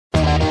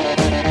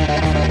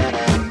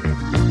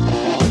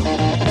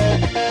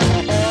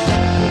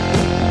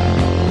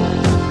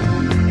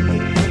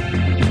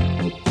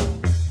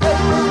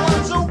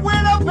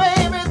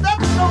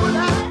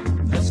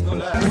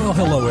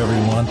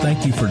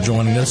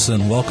Vegas,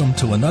 and welcome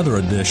to another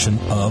edition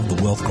of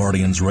the Wealth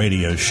Guardians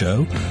radio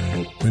show.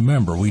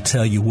 Remember, we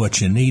tell you what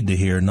you need to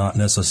hear, not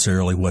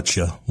necessarily what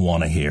you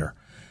want to hear.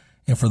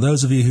 And for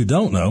those of you who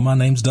don't know, my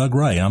name's Doug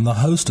Ray. I'm the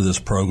host of this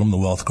program, the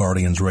Wealth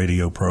Guardians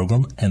radio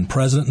program, and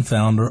president and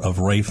founder of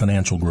Ray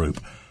Financial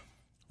Group.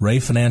 Ray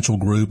Financial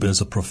Group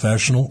is a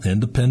professional,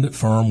 independent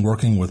firm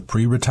working with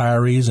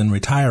pre-retirees and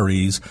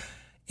retirees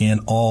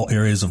in all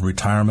areas of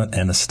retirement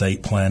and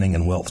estate planning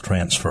and wealth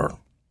transfer.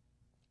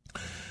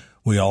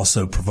 We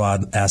also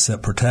provide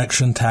asset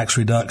protection, tax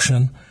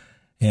reduction,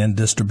 and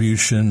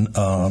distribution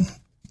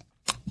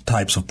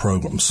types of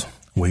programs.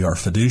 We are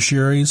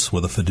fiduciaries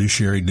with a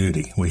fiduciary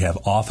duty. We have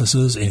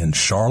offices in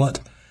Charlotte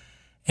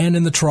and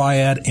in the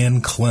Triad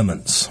in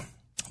Clemens.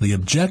 The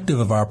objective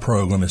of our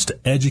program is to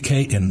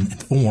educate and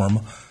inform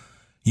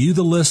you,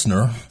 the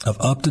listener, of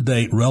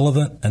up-to-date,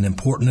 relevant, and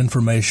important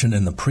information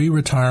in the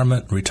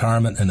pre-retirement,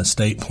 retirement, and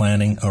estate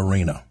planning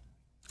arena.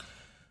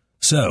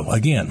 So,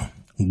 again,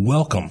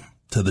 welcome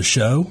to the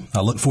show. I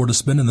look forward to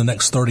spending the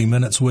next 30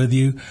 minutes with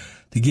you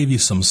to give you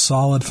some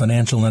solid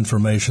financial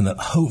information that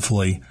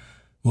hopefully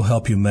will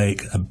help you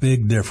make a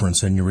big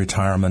difference in your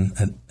retirement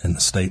and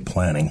estate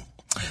planning.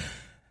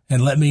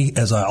 And let me,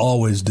 as I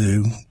always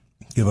do,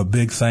 give a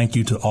big thank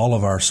you to all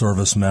of our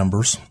service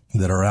members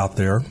that are out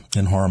there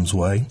in harm's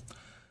way.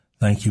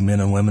 Thank you, men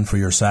and women, for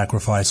your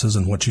sacrifices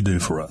and what you do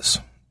for us.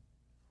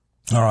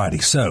 All righty.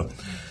 So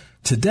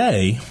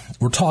today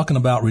we're talking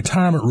about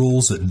retirement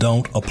rules that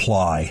don't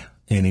apply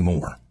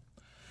anymore.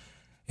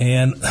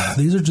 And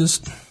these are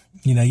just,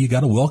 you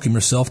got to welcome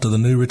yourself to the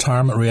new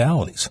retirement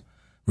realities.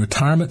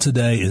 Retirement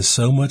today is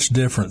so much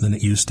different than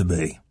it used to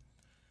be.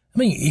 I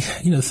mean,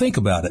 think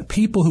about it.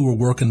 People who were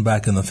working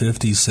back in the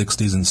 50s,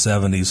 60s, and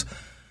 70s,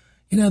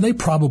 they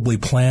probably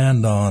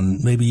planned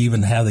on maybe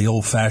even have the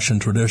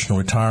old-fashioned traditional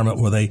retirement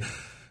where they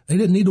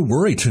didn't need to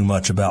worry too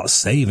much about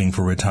saving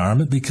for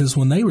retirement because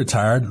when they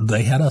retired,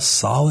 they had a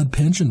solid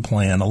pension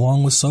plan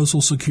along with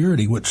Social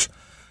Security, which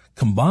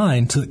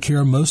combined took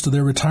care of most of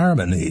their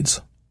retirement needs.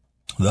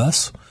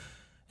 Thus,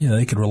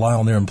 they could rely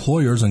on their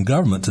employers and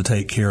government to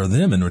take care of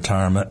them in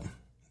retirement,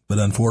 but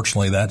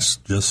unfortunately, that's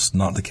just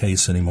not the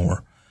case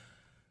anymore.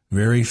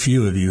 Very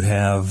few of you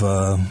have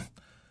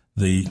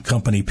the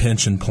company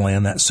pension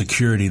plan, that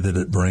security that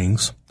it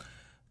brings.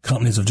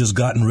 Companies have just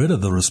gotten rid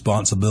of the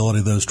responsibility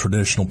of those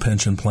traditional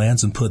pension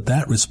plans and put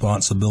that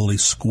responsibility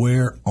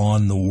square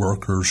on the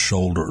worker's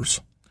shoulders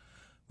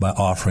by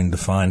offering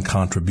defined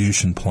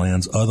contribution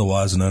plans,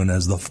 otherwise known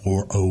as the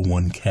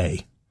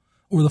 401k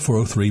or the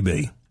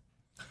 403b.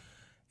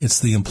 It's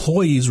the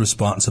employee's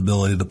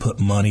responsibility to put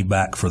money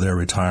back for their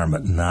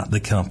retirement, not the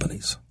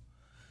company's.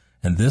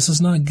 And this is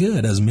not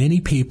good, as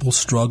many people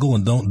struggle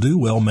and don't do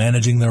well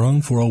managing their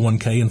own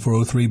 401k and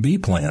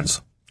 403b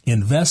plans.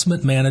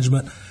 Investment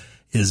management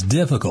is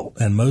difficult,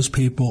 and most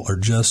people are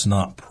just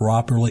not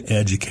properly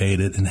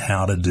educated in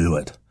how to do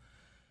it.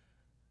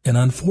 And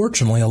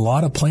unfortunately, a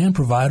lot of plan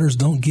providers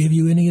don't give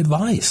you any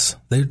advice.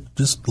 They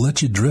just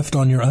let you drift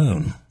on your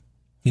own.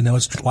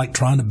 It's like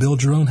trying to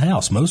build your own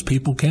house. Most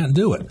people can't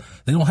do it.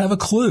 They don't have a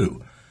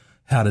clue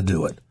how to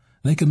do it.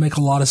 They can make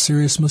a lot of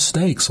serious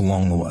mistakes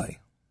along the way.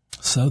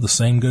 So the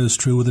same goes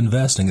true with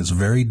investing. It's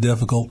very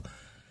difficult,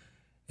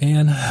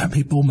 and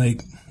people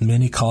make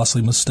many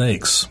costly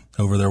mistakes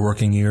over their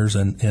working years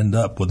and end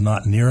up with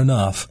not near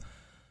enough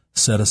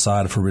set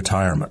aside for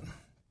retirement.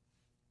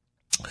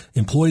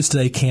 Employees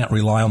today can't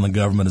rely on the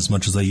government as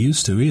much as they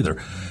used to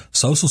either.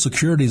 Social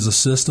Security is a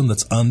system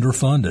that's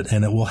underfunded,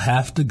 and it will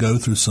have to go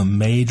through some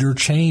major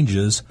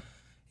changes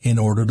in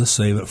order to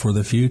save it for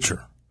the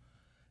future.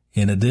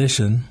 In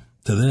addition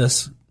to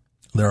this,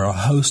 there are a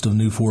host of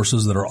new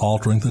forces that are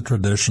altering the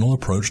traditional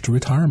approach to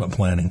retirement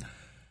planning.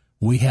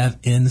 We have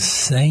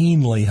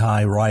insanely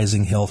high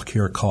rising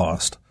healthcare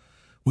costs.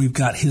 We've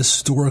got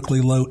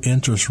historically low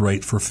interest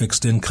rate for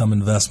fixed income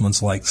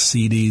investments like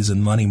CDs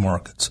and money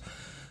markets.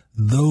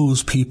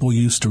 Those people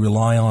used to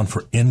rely on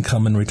for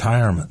income in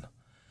retirement.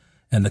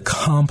 And the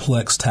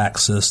complex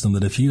tax system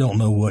that if you don't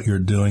know what you're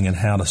doing and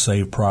how to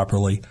save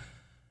properly,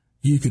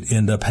 you could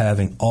end up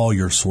having all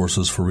your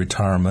sources for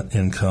retirement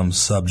income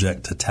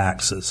subject to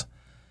taxes.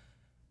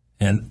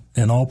 And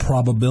in all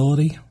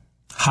probability,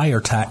 higher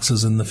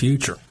taxes in the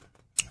future.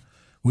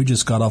 We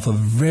just got off a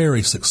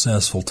very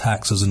successful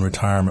taxes and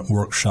retirement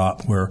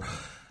workshop where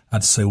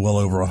I'd say well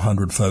over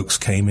 100 folks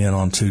came in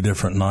on 2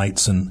 different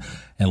nights and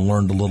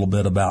learned a little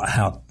bit about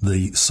how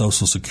the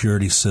Social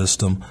Security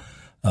system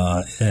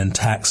and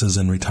taxes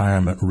in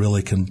retirement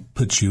really can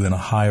put you in a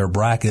higher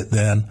bracket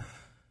than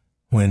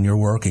when you're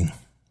working,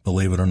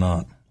 believe it or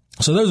not.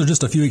 So those are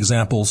just a few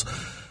examples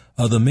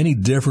of the many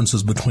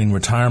differences between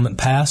retirement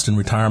past and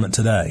retirement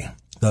today.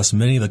 Thus,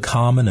 many of the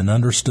common and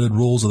understood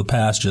rules of the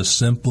past just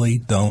simply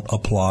don't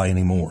apply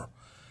anymore.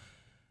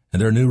 And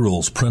there are new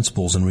rules,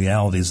 principles, and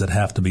realities that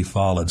have to be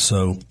followed.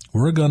 So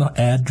we're going to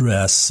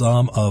address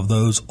some of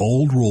those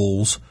old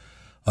rules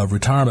of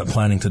retirement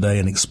planning today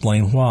and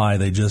explain why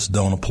they just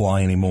don't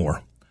apply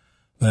anymore.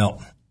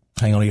 Well,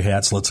 hang on to your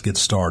hats. Let's get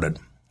started.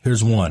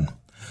 Here's one.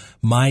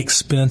 My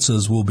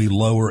expenses will be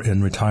lower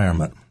in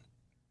retirement.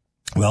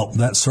 Well,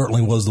 that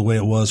certainly was the way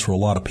it was for a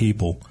lot of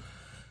people,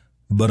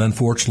 but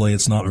unfortunately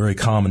it's not very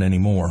common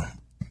anymore.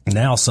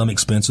 Now some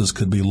expenses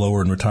could be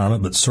lower in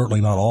retirement, but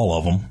certainly not all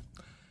of them.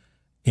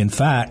 In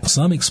fact,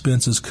 some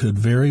expenses could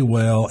very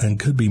well and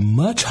could be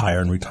much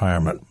higher in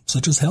retirement,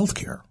 such as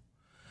healthcare.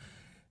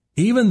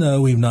 Even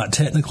though we've not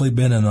technically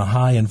been in a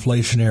high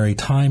inflationary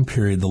time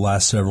period the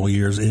last several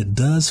years, it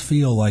does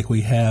feel like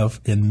we have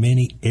in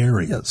many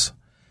areas.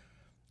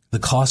 The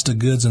cost of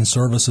goods and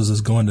services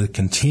is going to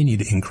continue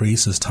to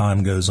increase as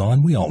time goes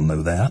on. We all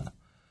know that.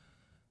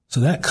 So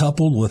that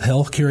coupled with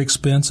healthcare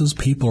expenses,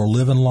 people are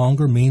living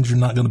longer, means you're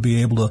not going to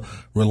be able to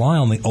rely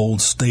on the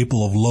old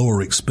staple of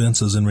lower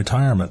expenses in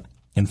retirement.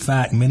 In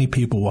fact, many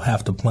people will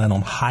have to plan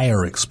on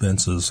higher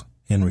expenses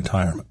in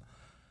retirement.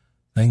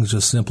 Things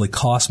just simply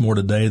cost more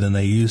today than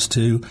they used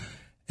to,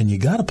 and you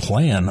got to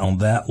plan on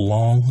that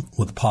long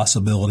with the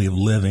possibility of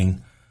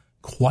living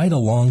quite a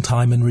long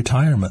time in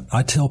retirement.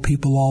 I tell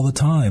people all the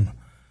time,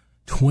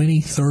 20,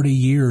 30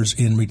 years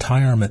in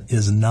retirement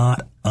is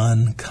not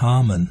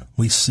uncommon.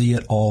 We see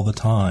it all the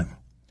time.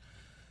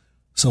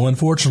 So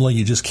unfortunately,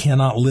 you just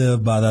cannot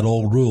live by that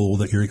old rule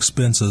that your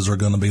expenses are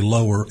going to be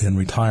lower in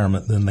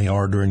retirement than they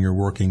are during your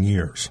working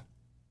years.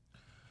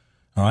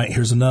 All right,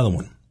 here's another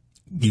one.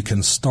 You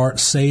can start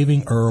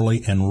saving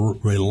early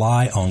and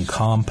rely on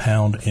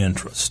compound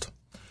interest.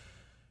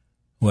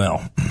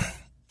 Well,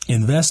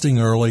 investing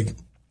early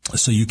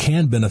so you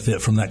can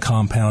benefit from that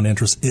compound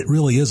interest, it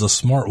really is a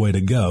smart way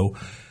to go.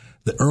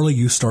 The earlier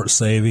you start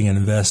saving and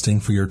investing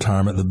for your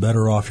retirement, the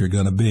better off you're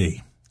going to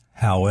be.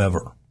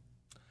 However,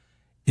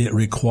 it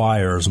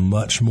requires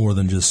much more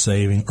than just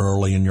saving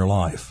early in your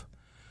life.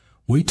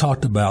 We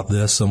talked about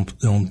this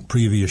on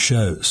previous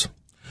shows.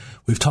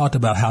 We've talked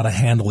about how to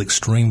handle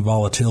extreme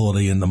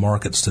volatility in the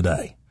markets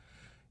today.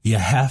 You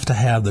have to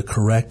have the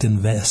correct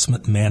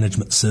investment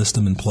management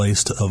system in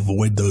place to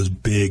avoid those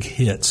big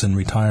hits in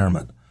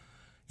retirement.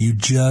 You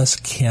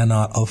just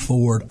cannot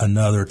afford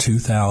another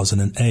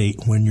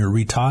 2008 when you're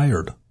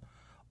retired.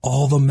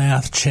 All the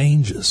math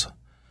changes.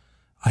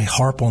 I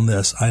harp on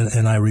this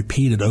and I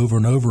repeat it over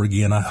and over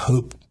again. I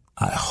hope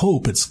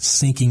it's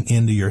sinking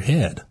into your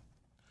head.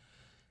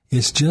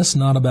 It's just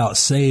not about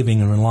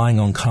saving and relying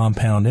on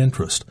compound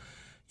interest.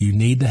 You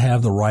need to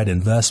have the right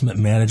investment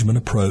management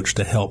approach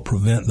to help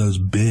prevent those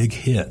big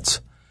hits.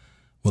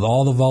 With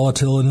all the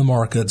volatility in the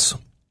markets,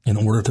 in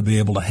order to be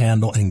able to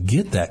handle and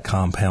get that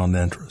compound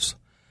interest.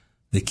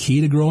 The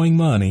key to growing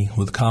money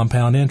with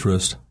compound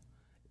interest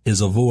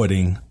is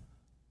avoiding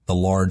the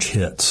large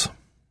hits.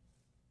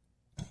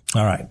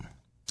 All right.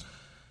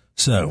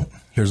 So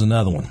here's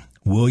another one.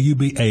 Will you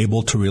be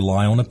able to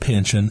rely on a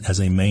pension as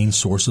a main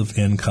source of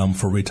income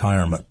for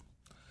retirement?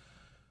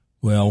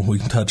 Well, we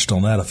touched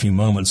on that a few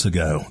moments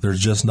ago. There's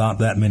just not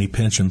that many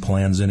pension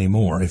plans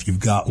anymore. If you've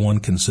got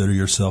one, consider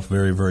yourself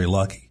very, very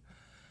lucky.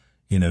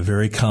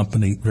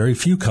 Very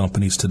few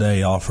companies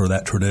today offer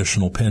that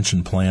traditional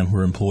pension plan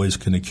where employees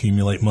can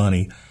accumulate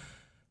money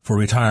for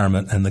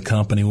retirement and the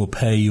company will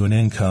pay you an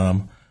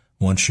income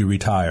once you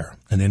retire,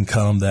 an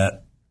income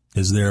that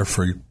is there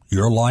for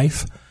your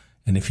life,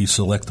 and if you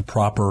select the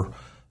proper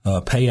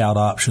payout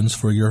options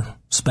for your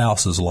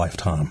spouse's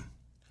lifetime.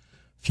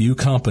 Few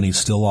companies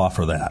still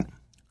offer that,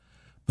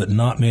 but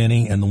not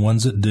many, and the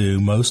ones that do,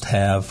 most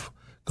have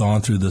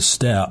gone through the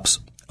steps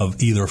of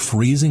either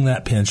freezing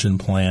that pension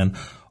plan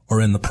or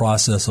in the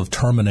process of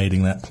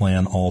terminating that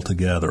plan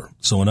altogether.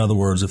 So in other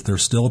words, if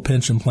there's still a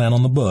pension plan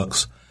on the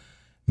books,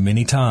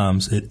 many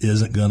times it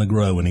isn't going to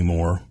grow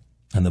anymore,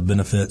 and the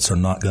benefits are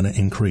not going to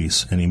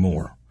increase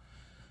anymore.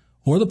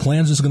 Or the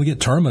plan's just going to get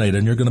terminated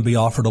and you're going to be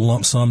offered a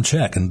lump sum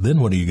check, and then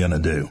what are you going to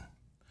do?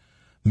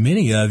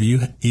 Many of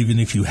you, even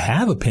if you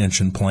have a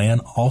pension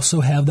plan,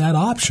 also have that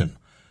option.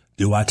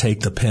 Do I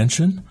take the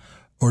pension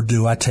or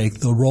do I take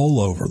the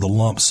rollover, the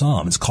lump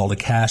sum? It's called a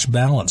cash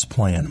balance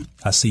plan.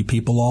 I see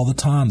people all the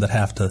time that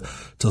have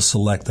to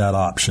select that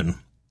option.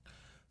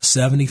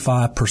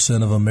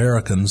 75% of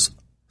Americans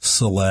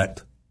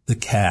select the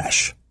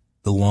cash,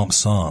 the lump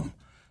sum.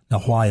 Now,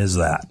 why is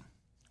that?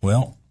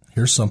 Well,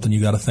 here's something you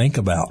got to think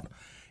about.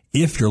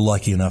 If you're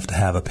lucky enough to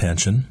have a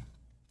pension,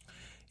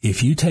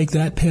 if you take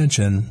that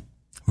pension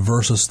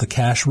versus the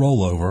cash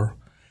rollover,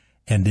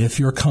 and if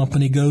your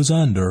company goes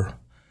under,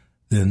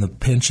 then the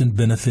Pension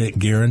Benefit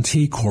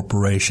Guaranty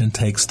Corporation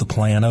takes the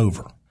plan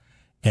over.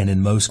 And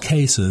in most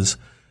cases,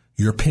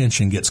 your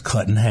pension gets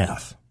cut in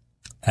half.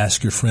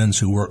 Ask your friends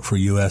who work for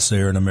U.S.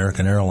 Air and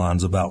American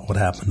Airlines about what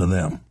happened to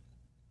them.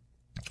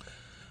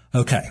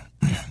 Okay,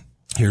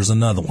 here's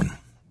another one.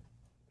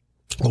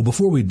 Well,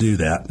 before we do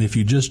that, if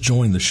you just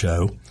joined the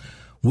show,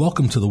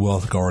 welcome to the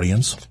Wealth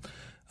Guardians.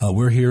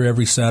 We're here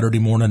every Saturday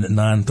morning at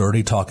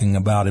 9:30 talking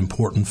about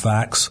important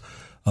facts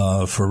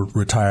for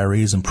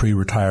retirees and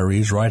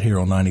pre-retirees right here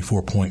on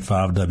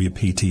 94.5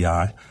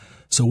 WPTI.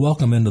 So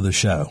welcome into the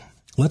show.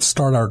 Let's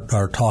start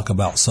our talk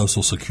about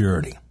Social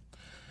Security.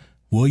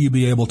 Will you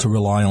be able to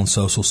rely on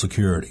Social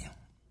Security?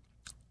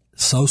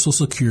 Social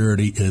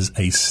Security is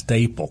a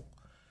staple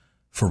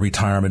for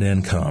retirement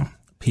income.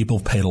 People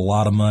paid a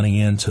lot of money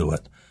into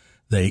it.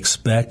 They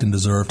expect and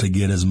deserve to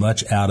get as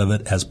much out of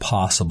it as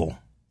possible.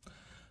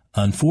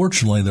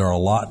 Unfortunately, there are a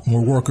lot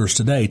more workers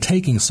today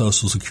taking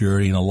Social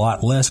Security and a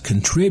lot less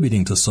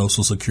contributing to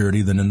Social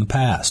Security than in the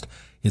past.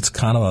 It's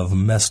kind of a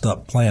messed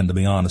up plan, to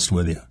be honest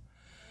with you.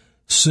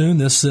 Soon,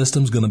 this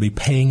system's going to be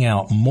paying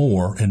out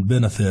more in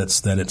benefits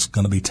than it's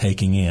going to be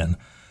taking in.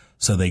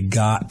 So they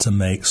got to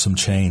make some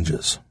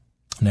changes.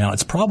 Now,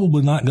 it's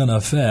probably not going to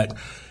affect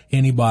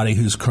anybody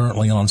who's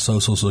currently on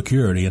Social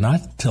Security. And I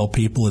tell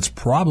people it's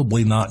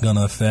probably not going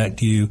to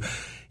affect you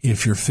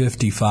if you're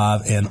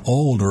 55 and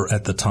older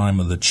at the time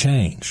of the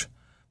change.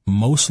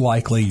 Most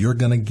likely, you're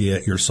going to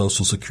get your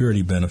Social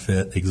Security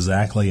benefit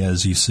exactly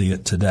as you see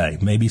it today,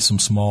 maybe some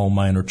small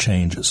minor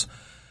changes.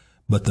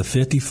 But the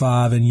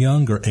 55 and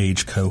younger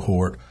age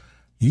cohort,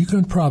 you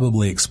can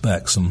probably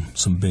expect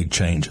some big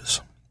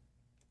changes.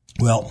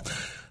 Well,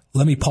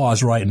 let me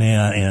pause right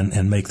now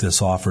and make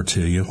this offer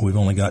to you. We've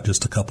only got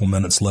just a couple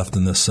minutes left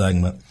in this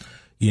segment.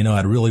 You know,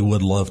 I really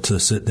would love to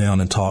sit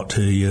down and talk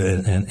to you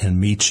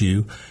and meet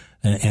you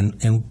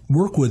and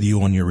work with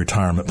you on your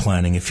retirement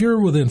planning. If you're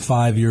within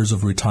 5 years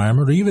of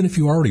retirement, or even if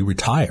you already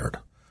retired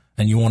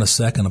and you want a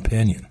second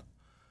opinion,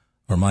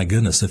 or my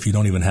goodness, if you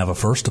don't even have a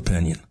first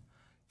opinion,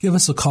 give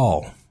us a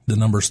call. The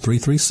number's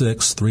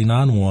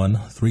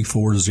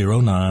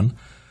 336-391-3409.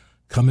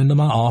 Come into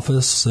my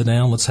office, sit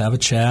down, let's have a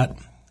chat,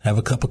 have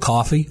a cup of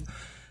coffee,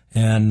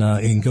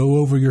 and go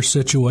over your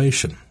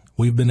situation.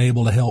 We've been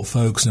able to help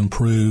folks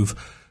improve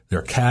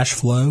their cash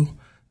flow,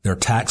 their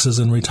taxes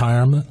in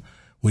retirement.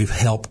 We've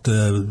helped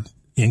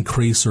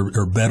increase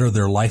or better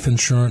their life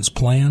insurance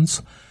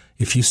plans.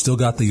 If you still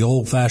got the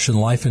old-fashioned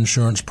life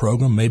insurance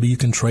program, maybe you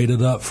can trade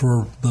it up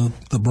for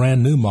the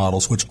brand new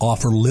models, which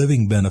offer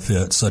living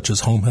benefits such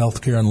as home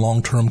health care and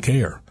long-term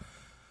care.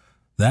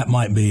 That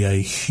might be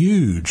a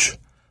huge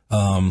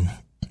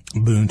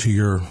boon to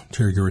your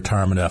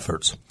retirement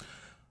efforts.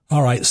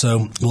 All right,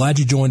 so glad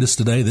you joined us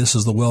today. This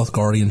is the Wealth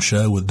Guardian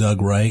Show with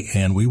Doug Ray,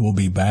 and we will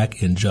be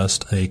back in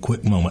just a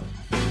quick moment.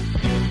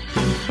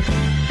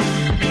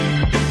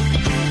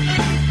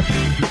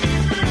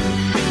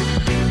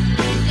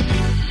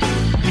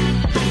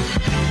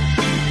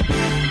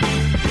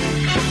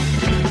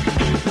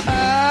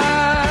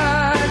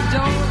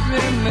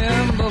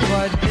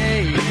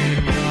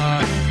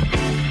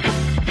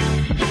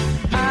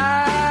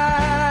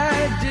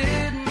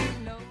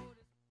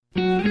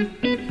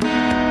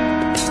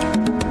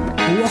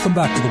 Welcome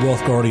back to the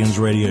Wealth Guardians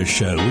radio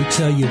show. We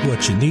tell you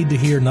what you need to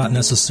hear, not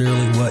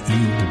necessarily what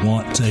you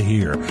want to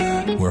hear.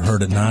 We're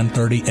heard at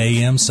 9:30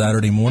 a.m.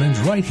 Saturday mornings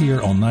right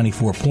here on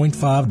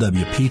 94.5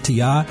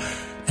 WPTI.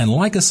 And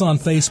like us on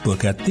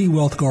Facebook at the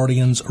Wealth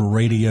Guardians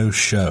radio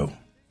show.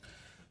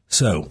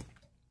 So,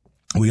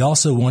 we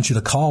also want you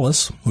to call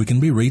us. We can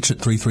be reached at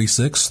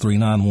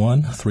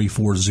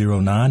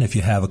 336-391-3409 if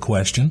you have a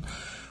question.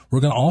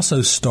 We're going to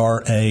also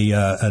start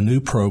a new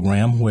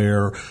program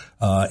where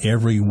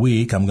every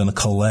week I'm going to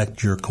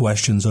collect your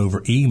questions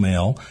over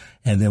email,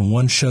 and then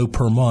one show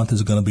per month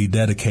is going to be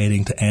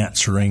dedicating to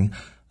answering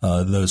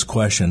those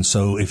questions.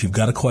 So if you've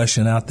got a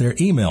question out there,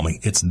 email me.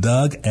 It's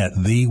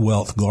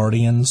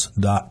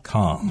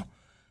Doug@thewealthguardians.com.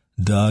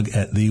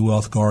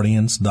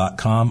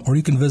 Doug@thewealthguardians.com, or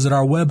you can visit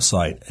our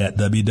website at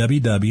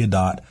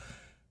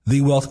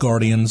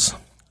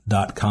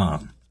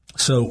www.thewealthguardians.com.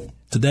 So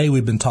today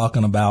we've been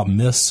talking about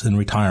myths in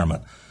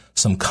retirement,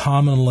 some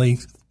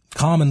common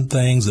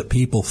things that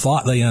people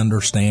thought they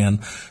understand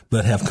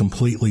but have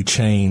completely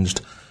changed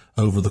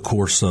over the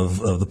course of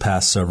the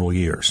past several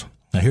years.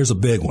 Now here's a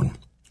big one.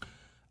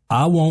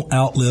 I won't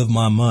outlive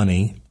my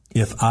money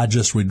if I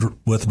just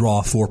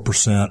withdraw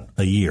 4%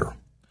 a year.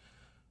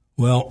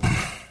 Well,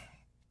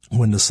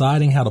 when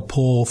deciding how to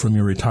pull from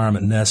your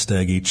retirement nest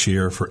egg each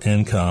year for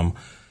income,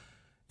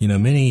 you know,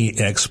 many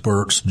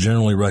experts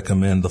generally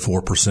recommend the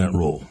 4%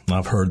 rule.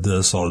 I've heard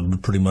this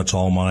pretty much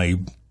all my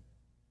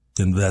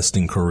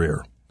investing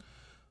career.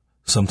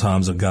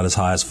 Sometimes it got as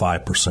high as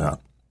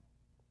 5%.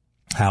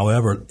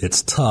 However,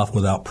 it's tough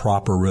without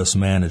proper risk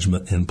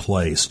management in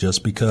place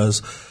just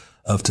because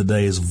of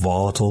today's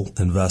volatile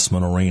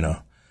investment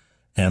arena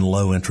and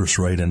low interest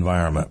rate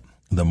environment.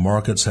 The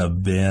markets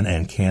have been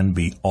and can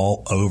be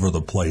all over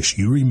the place.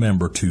 You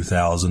remember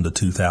 2000 to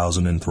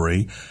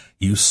 2003.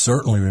 You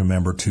certainly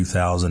remember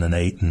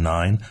 2008 and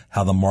 9,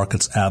 how the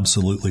markets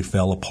absolutely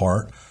fell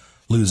apart,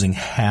 losing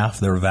half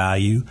their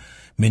value.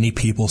 Many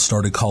people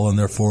started calling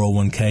their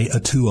 401k a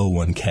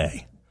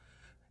 201k.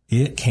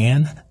 It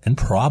can and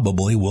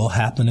probably will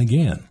happen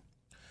again.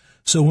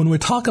 So when we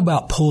talk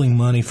about pulling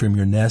money from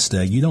your nest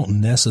egg, you don't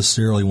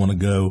necessarily want to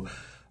go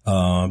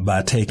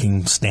by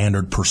taking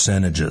standard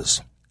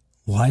percentages.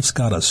 Life's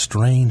got a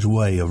strange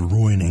way of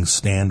ruining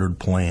standard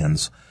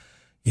plans.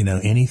 You know,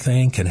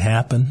 anything can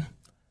happen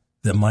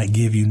that might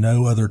give you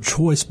no other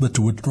choice but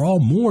to withdraw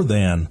more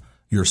than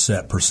your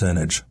set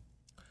percentage.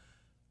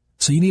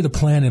 So you need a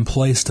plan in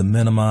place to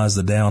minimize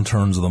the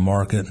downturns of the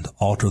market and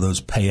alter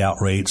those payout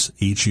rates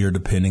each year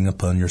depending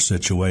upon your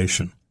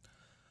situation.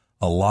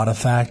 A lot of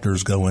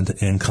factors go into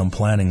income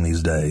planning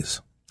these days.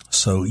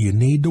 So you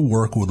need to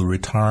work with a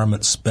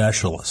retirement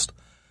specialist.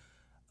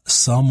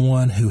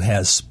 someone who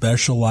has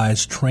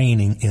specialized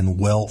training in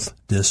wealth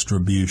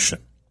distribution.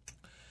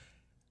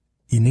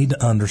 You need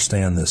to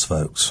understand this,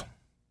 folks.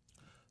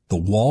 The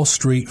Wall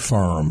Street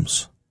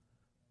firm's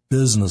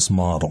business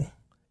model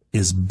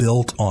is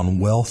built on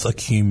wealth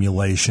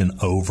accumulation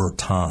over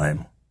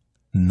time,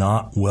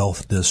 not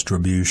wealth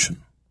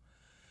distribution.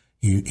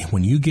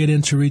 When you get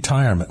into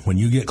retirement, when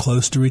you get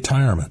close to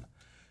retirement,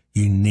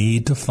 you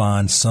need to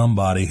find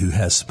somebody who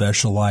has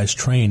specialized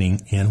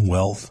training in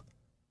wealth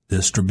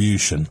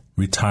distribution,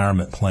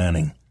 retirement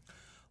planning.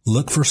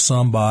 Look for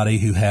somebody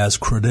who has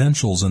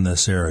credentials in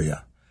this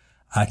area.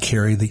 I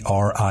carry the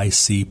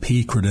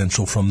RICP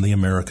credential from the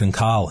American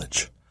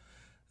College.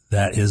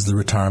 That is the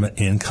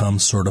Retirement Income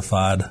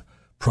Certified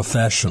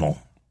Professional.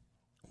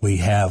 We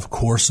have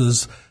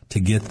courses to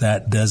get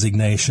that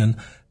designation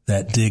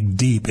that dig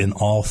deep in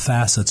all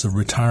facets of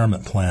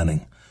retirement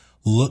planning.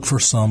 Look for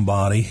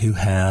somebody who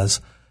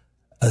has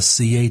a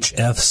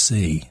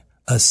CHFC,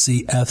 a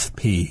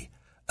CFP,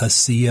 a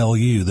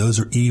CLU. Those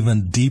are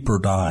even deeper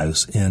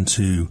dives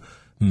into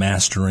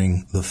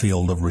mastering the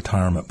field of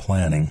retirement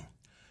planning.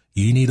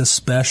 You need a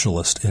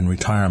specialist in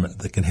retirement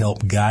that can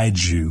help guide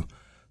you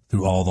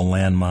through all the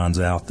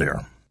landmines out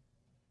there.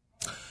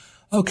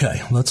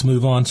 Okay, let's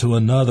move on to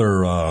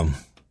another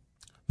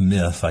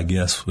myth, I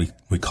guess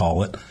we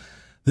call it.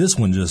 This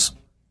one just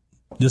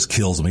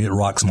kills me. It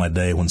rocks my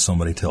day when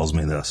somebody tells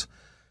me this.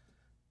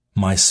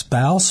 My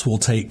spouse will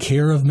take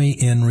care of me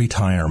in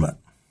retirement.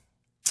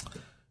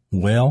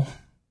 Well,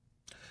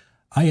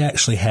 I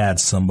actually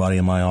had somebody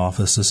in my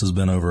office, this has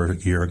been over a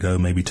year ago,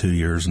 maybe 2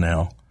 years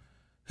now,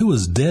 who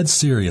was dead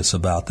serious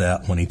about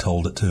that when he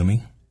told it to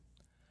me.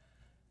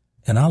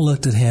 And I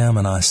looked at him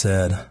and I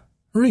said,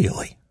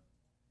 really?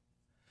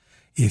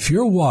 If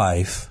your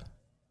wife,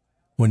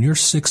 when you're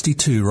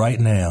 62 right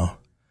now,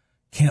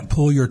 can't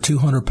pull your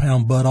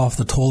 200-pound butt off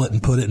the toilet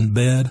and put it in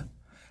bed,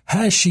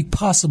 how is she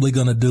possibly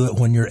going to do it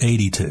when you're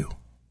 82?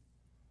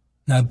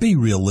 Now, be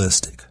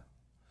realistic.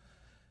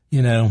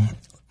 You know,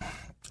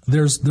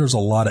 there's a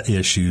lot of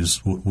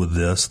issues with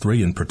this,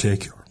 3 in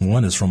particular.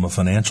 One is from a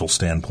financial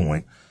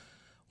standpoint.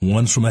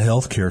 One's from a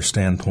healthcare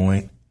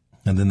standpoint,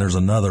 and then there's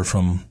another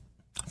from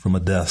a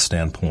death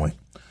standpoint.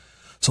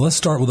 So let's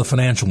start with a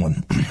financial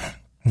one.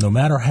 No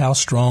matter how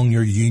strong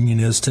your union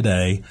is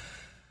today,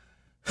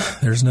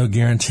 there's no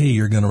guarantee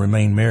you're going to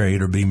remain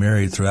married or be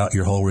married throughout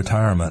your whole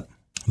retirement.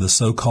 The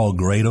so-called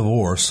gray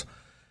divorce,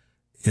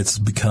 it's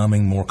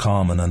becoming more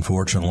common,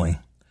 unfortunately.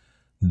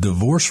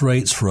 Divorce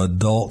rates for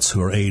adults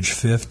who are age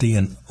 50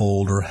 and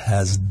older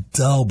has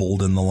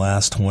doubled in the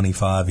last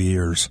 25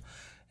 years.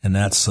 And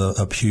that's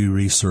a Pew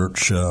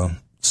Research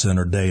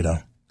Center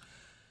data.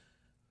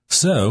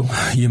 So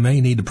you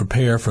may need to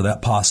prepare for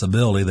that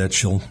possibility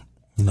that you'll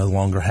no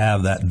longer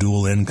have that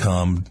dual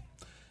income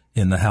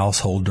in the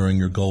household during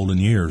your golden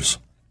years.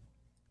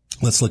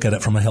 Let's look at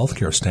it from a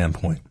healthcare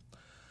standpoint.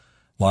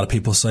 A lot of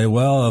people say,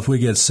 well, if we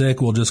get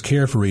sick, we'll just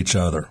care for each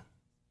other.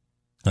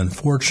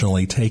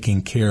 Unfortunately,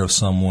 taking care of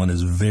someone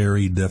is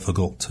very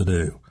difficult to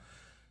do.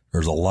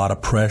 There's a lot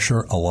of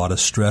pressure, a lot of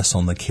stress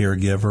on the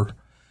caregiver.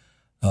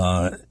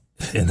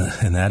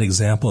 In that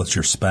example, it's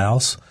your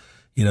spouse.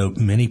 You know,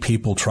 many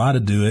people try to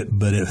do it,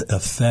 but it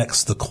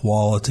affects the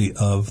quality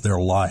of their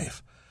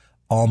life.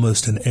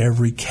 Almost in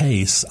every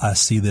case, I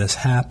see this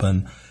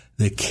happen.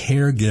 The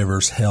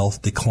caregiver's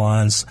health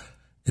declines.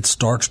 It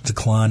starts to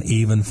decline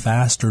even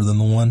faster than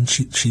the one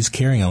she's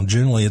carrying on.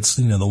 Generally, it's,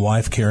 you know, the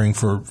wife caring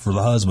for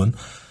the husband.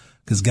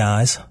 Because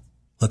guys,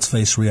 let's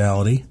face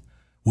reality.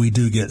 We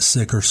do get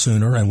sicker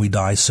sooner and we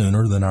die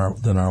sooner than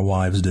our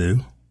wives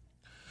do.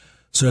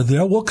 So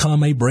there will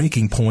come a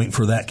breaking point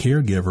for that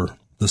caregiver,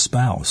 the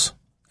spouse,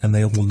 and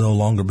they will no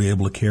longer be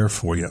able to care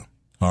for you.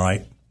 All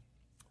right.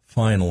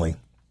 Finally,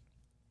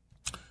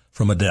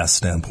 from a death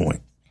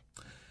standpoint,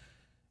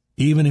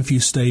 even if you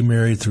stay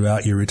married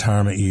throughout your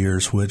retirement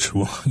years, which,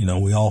 you know,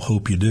 we all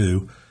hope you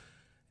do,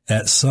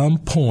 at some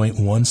point,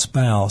 one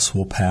spouse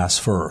will pass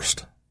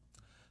first.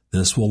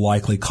 This will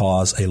likely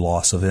cause a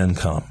loss of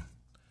income.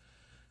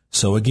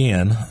 So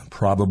again,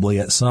 probably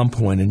at some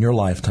point in your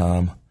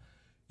lifetime,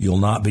 you'll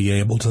not be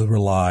able to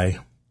rely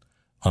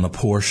on a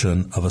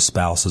portion of a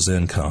spouse's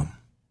income.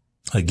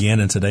 Again,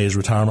 in today's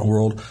retirement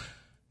world,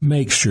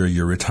 make sure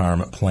your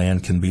retirement plan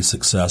can be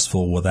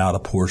successful without a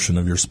portion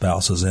of your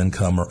spouse's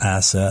income or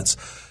assets.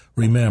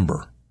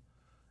 Remember,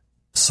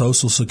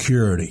 Social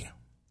Security,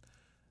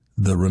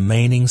 the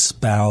remaining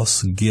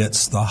spouse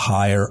gets the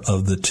higher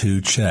of the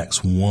 2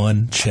 checks.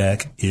 One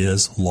check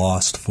is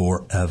lost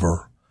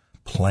forever.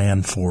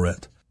 Plan for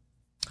it.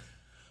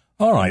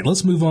 All right,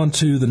 let's move on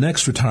to the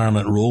next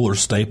retirement rule or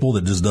staple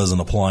that just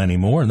doesn't apply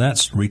anymore, and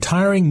that's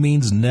retiring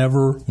means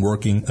never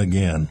working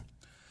again.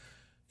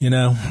 You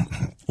know,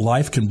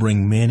 life can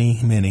bring many,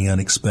 many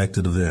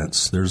unexpected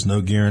events. There's no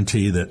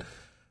guarantee that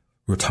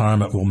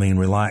retirement will mean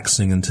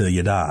relaxing until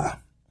you die.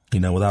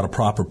 You know, without a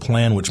proper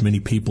plan, which many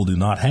people do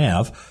not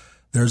have,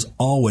 there's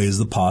always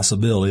the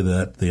possibility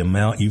that the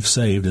amount you've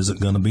saved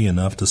isn't going to be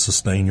enough to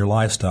sustain your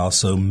lifestyle.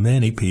 So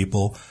many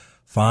people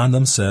find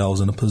themselves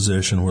in a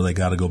position where they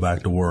got to go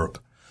back to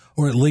work.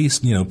 or at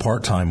least,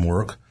 part-time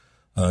work,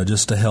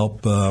 just to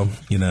help,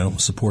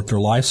 support their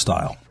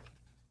lifestyle.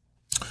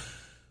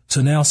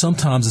 So now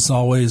sometimes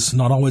it's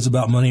not always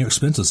about money or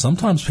expenses.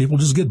 Sometimes people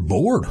just get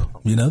bored.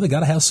 They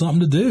got to have something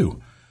to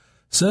do.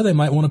 So they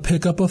might want to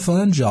pick up a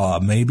fun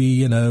job.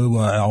 Maybe,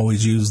 I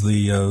always use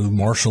the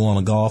marshal on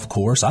a golf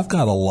course. I've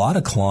got a lot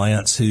of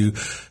clients who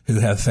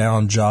have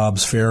found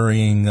jobs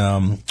ferrying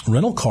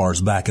rental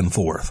cars back and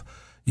forth.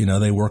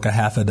 They work a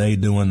half a day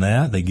doing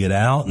that. They get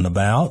out and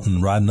about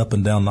and riding up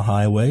and down the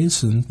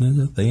highways, and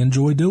they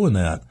enjoy doing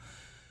that.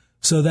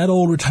 So that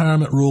old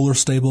retirement rule or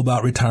stable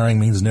about retiring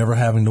means never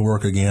having to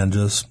work again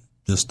just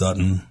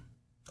doesn't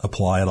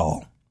apply at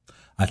all.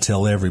 I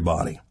tell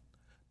everybody,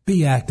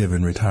 be active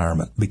in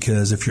retirement,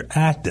 because if you're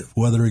active,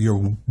 whether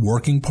you're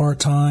working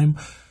part-time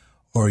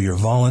or you're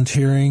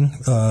volunteering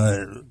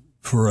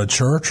for a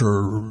church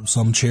or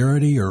some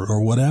charity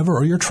or whatever,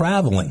 or you're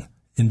traveling,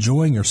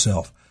 enjoying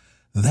yourself,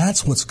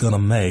 that's what's going to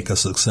make a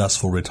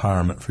successful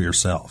retirement for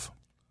yourself.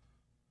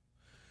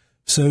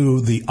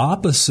 So the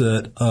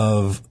opposite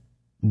of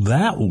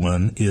that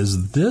one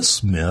is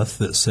this myth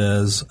that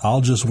says, I'll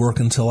just work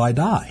until I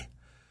die.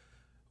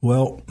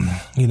 Well,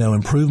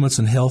 improvements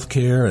in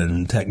healthcare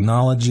and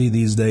technology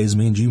these days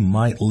means you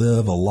might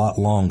live a lot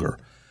longer,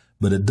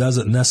 but it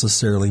doesn't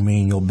necessarily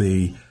mean you'll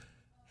be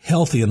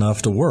healthy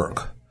enough to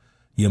work.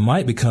 You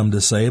might become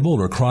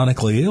disabled or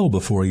chronically ill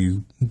before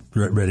you're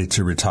ready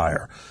to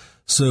retire.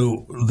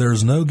 So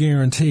there's no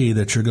guarantee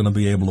that you're going to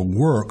be able to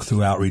work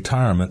throughout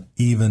retirement,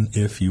 even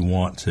if you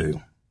want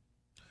to.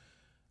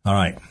 All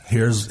right,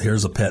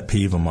 here's a pet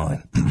peeve of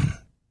mine.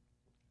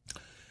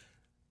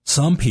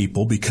 Some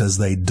people, because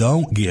they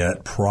don't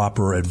get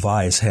proper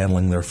advice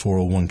handling their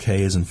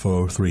 401ks and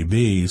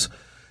 403bs,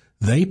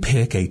 they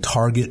pick a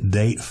target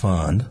date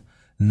fund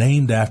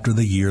named after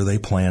the year they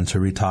plan to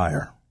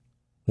retire.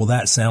 Well,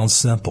 that sounds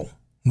simple.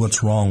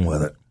 What's wrong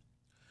with it?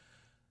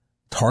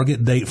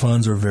 Target date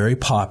funds are very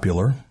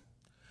popular,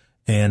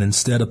 and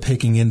instead of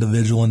picking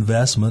individual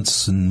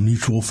investments and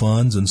mutual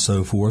funds and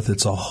so forth,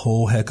 it's a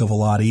whole heck of a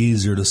lot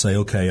easier to say,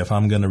 okay, if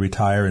I'm going to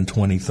retire in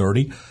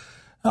 2030,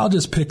 I'll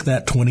just pick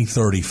that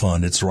 2030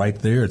 fund. It's right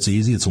there. It's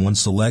easy. It's one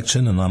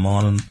selection, and I'm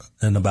on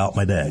and about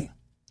my day.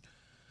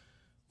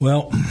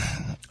 Well,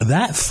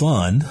 that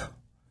fund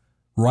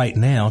right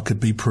now could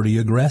be pretty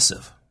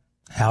aggressive.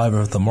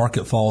 However, if the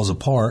market falls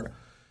apart,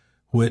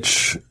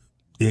 which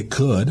it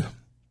could,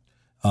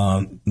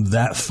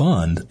 that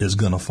fund is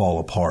going to fall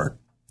apart.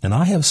 And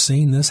I have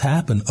seen this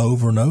happen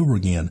over and over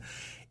again.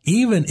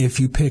 Even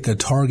if you pick a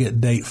target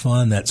date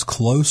fund that's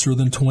closer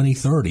than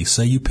 2030,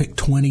 say you pick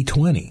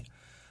 2020,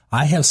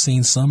 I have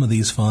seen some of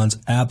these funds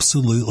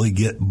absolutely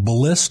get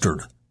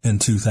blistered in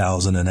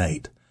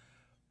 2008.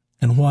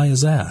 And why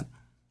is that?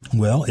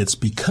 Well, it's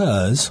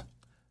because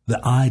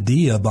the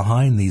idea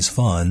behind these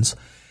funds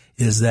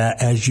is that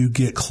as you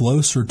get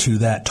closer to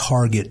that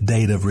target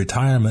date of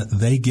retirement,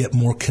 they get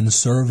more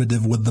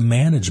conservative with the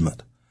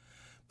management.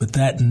 But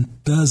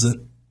that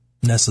doesn't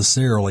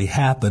necessarily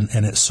happen,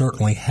 and it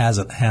certainly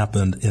hasn't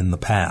happened in the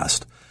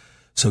past.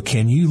 So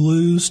can you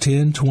lose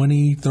 10,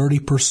 20,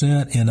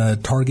 30% in a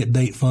target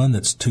date fund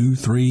that's 2,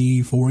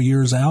 3, 4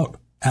 years out?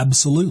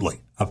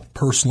 Absolutely. I've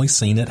personally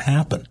seen it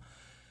happen.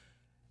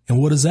 And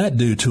what does that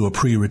do to a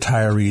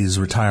pre-retiree's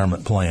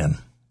retirement plan?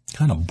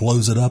 Kind of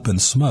blows it up in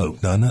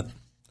smoke, doesn't it?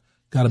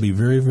 Got to be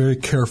very, very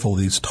careful of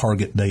these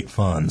target date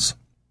funds.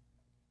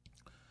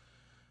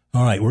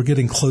 All right, we're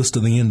getting close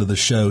to the end of the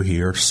show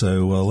here,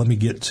 so let me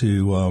get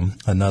to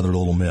another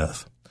little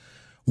myth.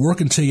 Work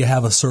until you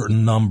have a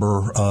certain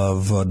number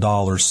of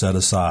dollars set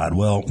aside.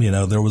 Well,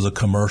 there was a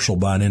commercial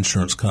by an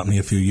insurance company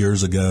a few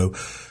years ago,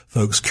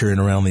 folks carrying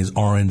around these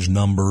orange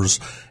numbers,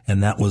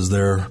 and that was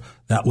their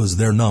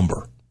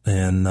number.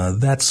 And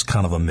that's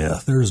kind of a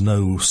myth. There's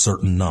no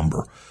certain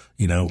number.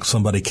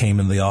 Somebody came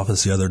into the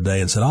office the other day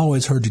and said, I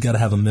always heard you got to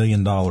have $1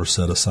 million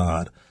set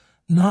aside.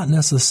 Not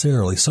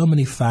necessarily. So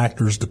many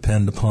factors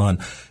depend upon,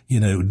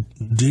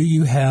 do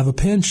you have a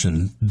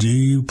pension? Do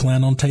you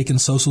plan on taking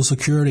Social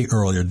Security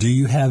earlier? Do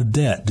you have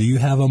debt? Do you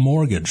have a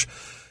mortgage?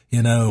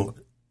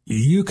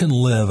 You can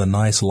live a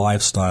nice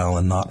lifestyle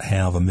and not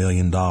have $1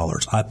 million.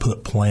 I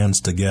put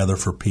plans together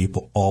for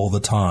people all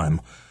the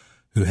time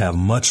who have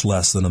much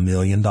less than $1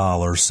 million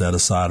set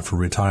aside for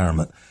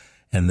retirement,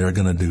 and they're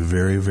going to do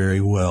very,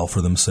 very well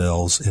for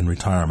themselves in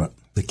retirement.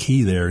 The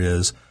key there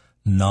is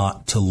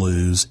not to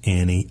lose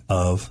any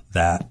of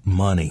that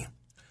money.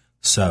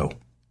 So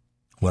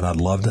what I'd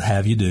love to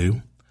have you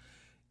do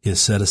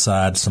is set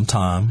aside some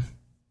time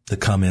to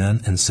come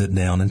in and sit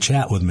down and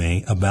chat with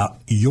me about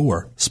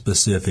your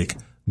specific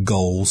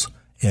goals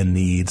and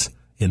needs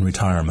in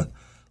retirement.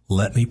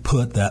 Let me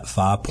put that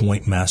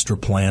 5-point master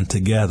plan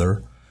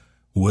together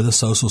with a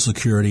Social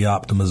Security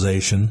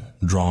optimization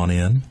drawn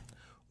in,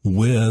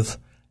 with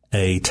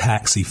a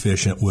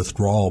tax-efficient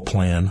withdrawal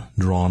plan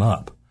drawn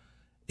up.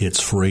 It's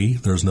free.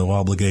 There's no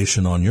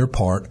obligation on your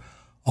part.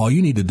 All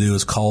you need to do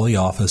is call the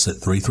office at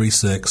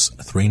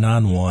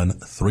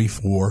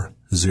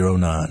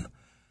 336-391-3409.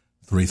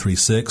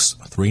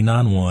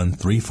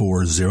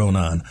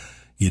 336-391-3409.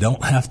 You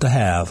don't have to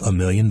have $1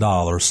 million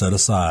set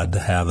aside to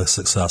have a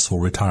successful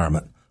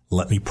retirement.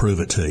 Let me prove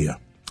it to you.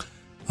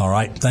 All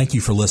right. Thank you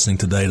for listening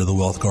today to the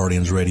Wealth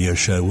Guardians radio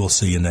show. We'll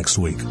see you next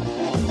week.